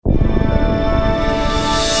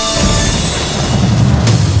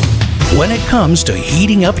When it comes to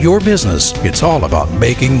heating up your business, it's all about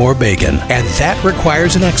making more bacon, and that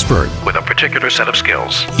requires an expert with a particular set of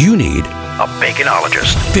skills. You need a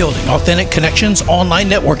baconologist. Building authentic connections, online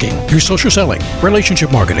networking, your social selling,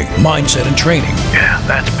 relationship marketing, mindset and training. Yeah,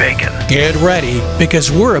 that's bacon. Get ready,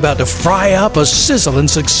 because we're about to fry up a sizzling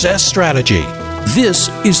success strategy. This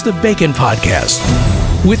is the Bacon Podcast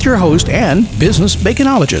with your host and business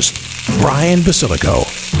baconologist, Brian Basilico.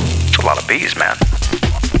 It's a lot of bees, man.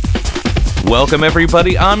 Welcome,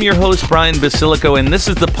 everybody. I'm your host, Brian Basilico, and this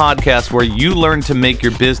is the podcast where you learn to make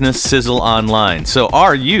your business sizzle online. So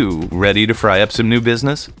are you ready to fry up some new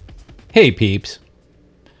business? Hey, peeps.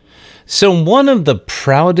 So one of the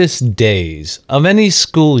proudest days of any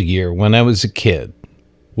school year when I was a kid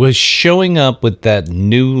was showing up with that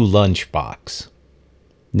new lunchbox.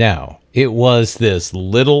 Now, it was this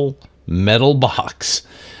little metal box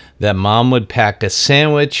that Mom would pack a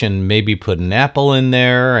sandwich and maybe put an apple in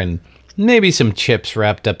there and maybe some chips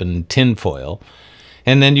wrapped up in tinfoil,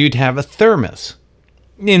 and then you'd have a thermos.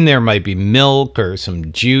 In there might be milk or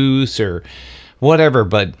some juice or whatever,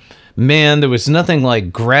 but man, there was nothing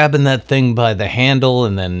like grabbing that thing by the handle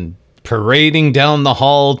and then parading down the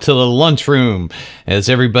hall to the lunchroom as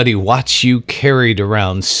everybody watched you carried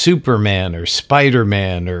around Superman or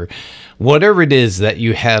Spider-Man or whatever it is that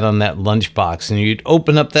you had on that lunchbox, and you'd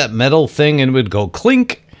open up that metal thing and it would go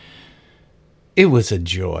clink. It was a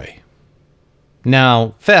joy.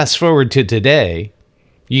 Now, fast forward to today,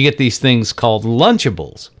 you get these things called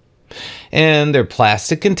Lunchables. And they're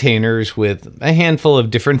plastic containers with a handful of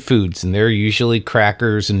different foods, and they're usually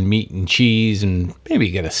crackers and meat and cheese and maybe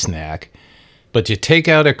you get a snack. But you take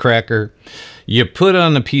out a cracker, you put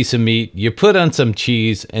on a piece of meat, you put on some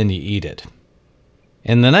cheese, and you eat it.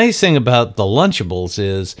 And the nice thing about the Lunchables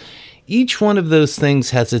is each one of those things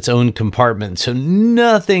has its own compartment, so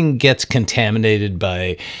nothing gets contaminated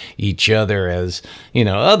by each other, as, you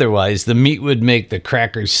know, otherwise the meat would make the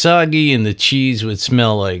crackers soggy and the cheese would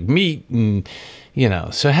smell like meat, and, you know,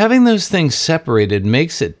 so having those things separated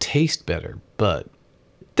makes it taste better, but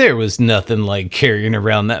there was nothing like carrying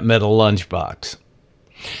around that metal lunchbox.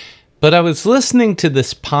 But I was listening to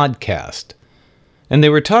this podcast, and they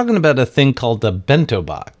were talking about a thing called a bento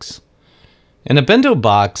box. And a bento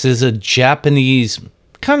box is a Japanese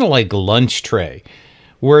kind of like lunch tray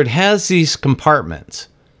where it has these compartments.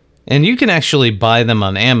 And you can actually buy them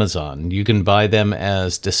on Amazon. You can buy them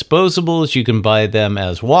as disposables. You can buy them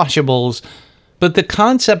as washables. But the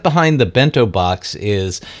concept behind the bento box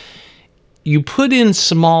is you put in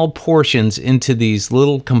small portions into these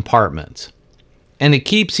little compartments. And it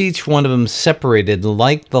keeps each one of them separated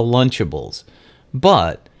like the Lunchables.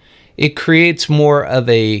 But it creates more of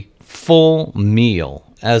a full meal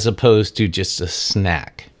as opposed to just a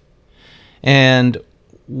snack. And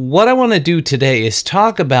what I want to do today is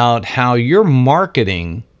talk about how your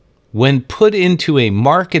marketing, when put into a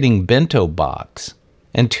marketing bento box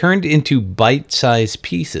and turned into bite-sized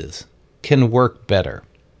pieces, can work better.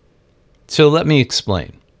 So let me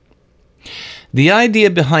explain. The idea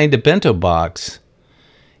behind a bento box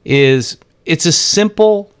is it's a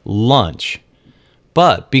simple lunch.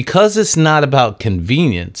 But because it's not about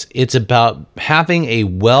convenience, it's about having a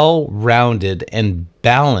well-rounded and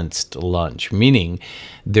balanced lunch, meaning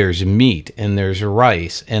there's meat and there's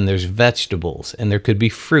rice and there's vegetables and there could be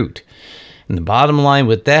fruit. And the bottom line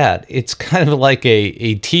with that, it's kind of like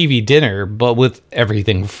a TV dinner, but with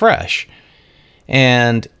everything fresh.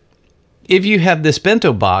 And if you have this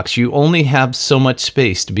bento box, you only have so much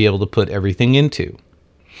space to be able to put everything into.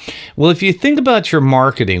 Well, if you think about your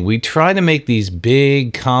marketing, we try to make these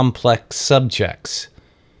big, complex subjects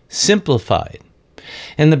simplified.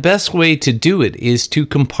 And the best way to do it is to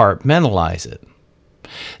compartmentalize it.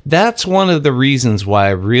 That's one of the reasons why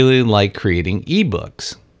I really like creating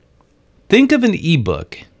ebooks. Think of an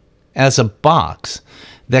ebook as a box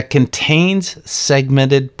that contains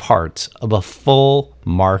segmented parts of a full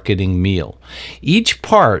marketing meal. Each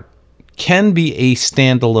part can be a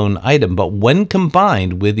standalone item, but when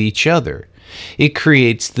combined with each other, it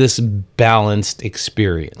creates this balanced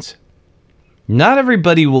experience. Not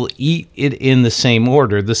everybody will eat it in the same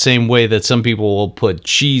order, the same way that some people will put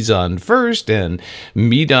cheese on first and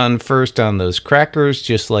meat on first on those crackers,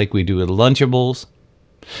 just like we do with Lunchables.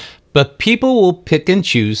 But people will pick and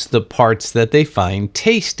choose the parts that they find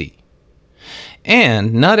tasty.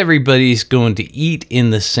 And not everybody's going to eat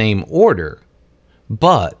in the same order,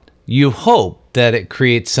 but you hope that it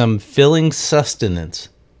creates some filling sustenance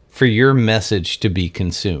for your message to be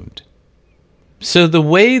consumed. So the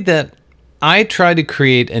way that I try to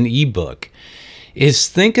create an ebook is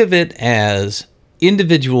think of it as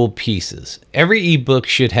individual pieces. Every ebook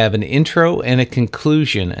should have an intro and a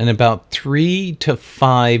conclusion and about 3 to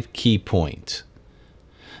 5 key points.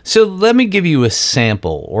 So let me give you a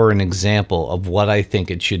sample or an example of what I think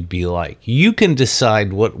it should be like. You can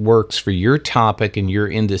decide what works for your topic and your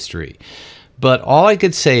industry. But all I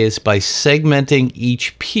could say is by segmenting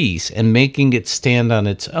each piece and making it stand on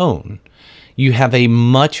its own, you have a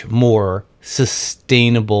much more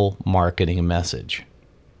sustainable marketing message.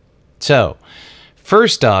 So,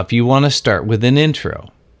 first off, you want to start with an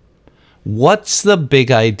intro. What's the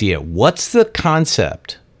big idea? What's the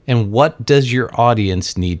concept? And what does your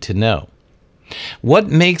audience need to know? What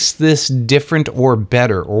makes this different or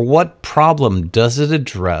better? Or what problem does it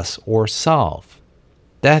address or solve?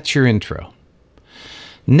 That's your intro.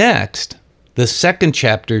 Next, the second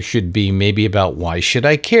chapter should be maybe about why should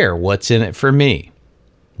I care? What's in it for me?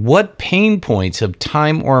 What pain points of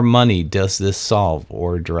time or money does this solve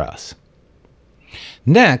or address?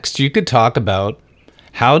 Next, you could talk about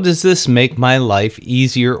how does this make my life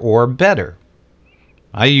easier or better?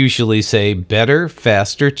 I usually say better,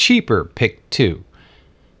 faster, cheaper. Pick 2.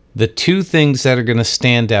 The 2 things that are going to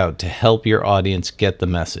stand out to help your audience get the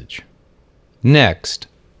message. Next,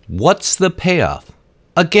 what's the payoff?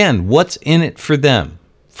 Again, what's in it for them,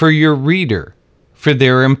 for your reader, for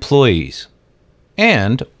their employees,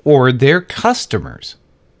 and or their customers?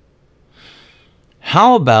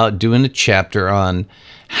 How about doing a chapter on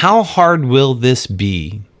how hard will this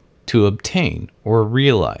be to obtain or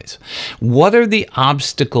realize? What are the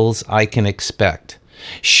obstacles I can expect?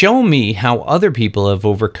 Show me how other people have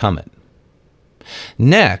overcome it.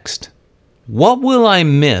 Next, what will I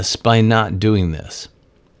miss by not doing this?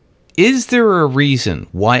 Is there a reason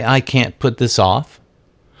why I can't put this off?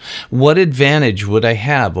 What advantage would I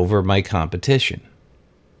have over my competition?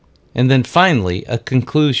 And then finally, a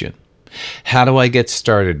conclusion. How do I get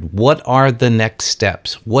started? What are the next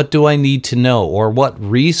steps? What do I need to know? Or what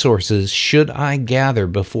resources should I gather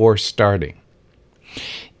before starting?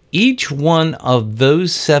 Each one of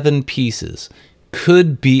those 7 pieces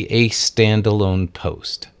could be a standalone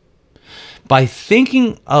post. By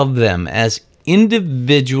thinking of them as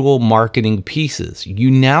individual marketing pieces,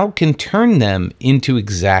 you now can turn them into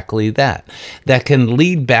exactly that can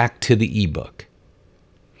lead back to the ebook.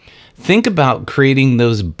 Think about creating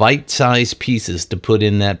those bite-sized pieces to put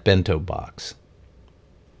in that bento box.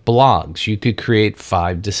 Blogs, you could create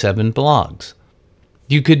 5 to 7 blogs.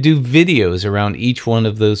 You could do videos around each one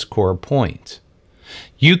of those core points.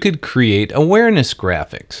 You could create awareness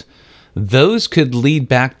graphics. Those could lead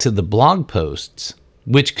back to the blog posts,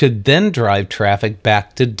 which could then drive traffic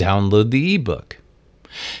back to download the ebook.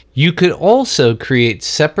 You could also create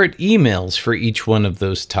separate emails for each one of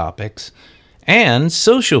those topics and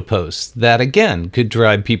social posts that again could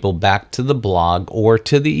drive people back to the blog or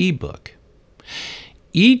to the ebook.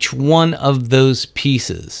 Each one of those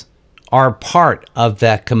pieces are part of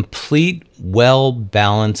that complete,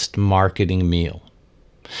 well-balanced marketing meal.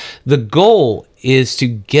 The goal is to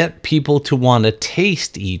get people to want to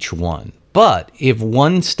taste each one. But if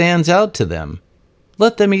one stands out to them,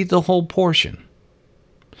 let them eat the whole portion.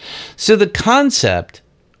 So the concept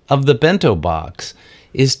of the bento box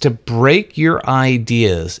is to break your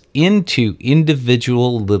ideas into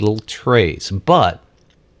individual little trays, but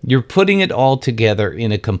you're putting it all together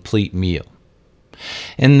in a complete meal.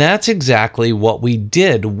 And that's exactly what we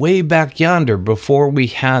did way back yonder before we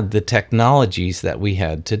had the technologies that we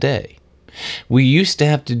had today. We used to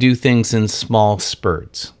have to do things in small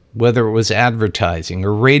spurts, whether it was advertising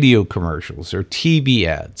or radio commercials or TV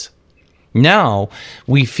ads. Now,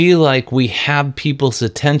 we feel like we have people's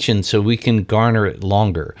attention so we can garner it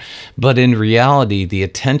longer, but in reality, the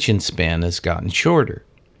attention span has gotten shorter.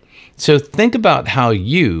 So think about how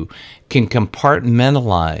you can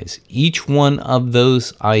compartmentalize each one of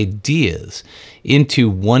those ideas into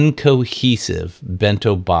one cohesive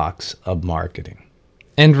bento box of marketing.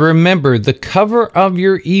 And remember, the cover of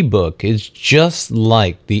your ebook is just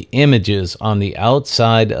like the images on the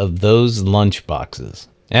outside of those lunchboxes.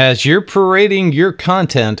 As you're parading your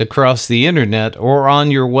content across the internet or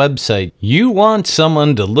on your website, you want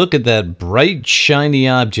someone to look at that bright, shiny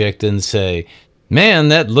object and say, "Man,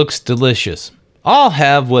 that looks delicious. I'll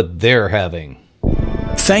have what they're having."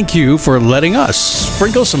 Thank you for letting us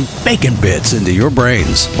sprinkle some bacon bits into your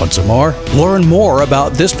brains. Want some more? Learn more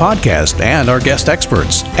about this podcast and our guest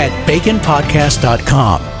experts at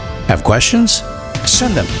baconpodcast.com. Have questions?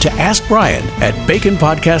 Send them to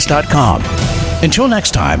askbrian@baconpodcast.com. Until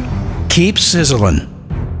next time, keep sizzling.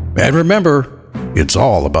 And remember, it's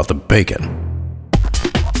all about the bacon.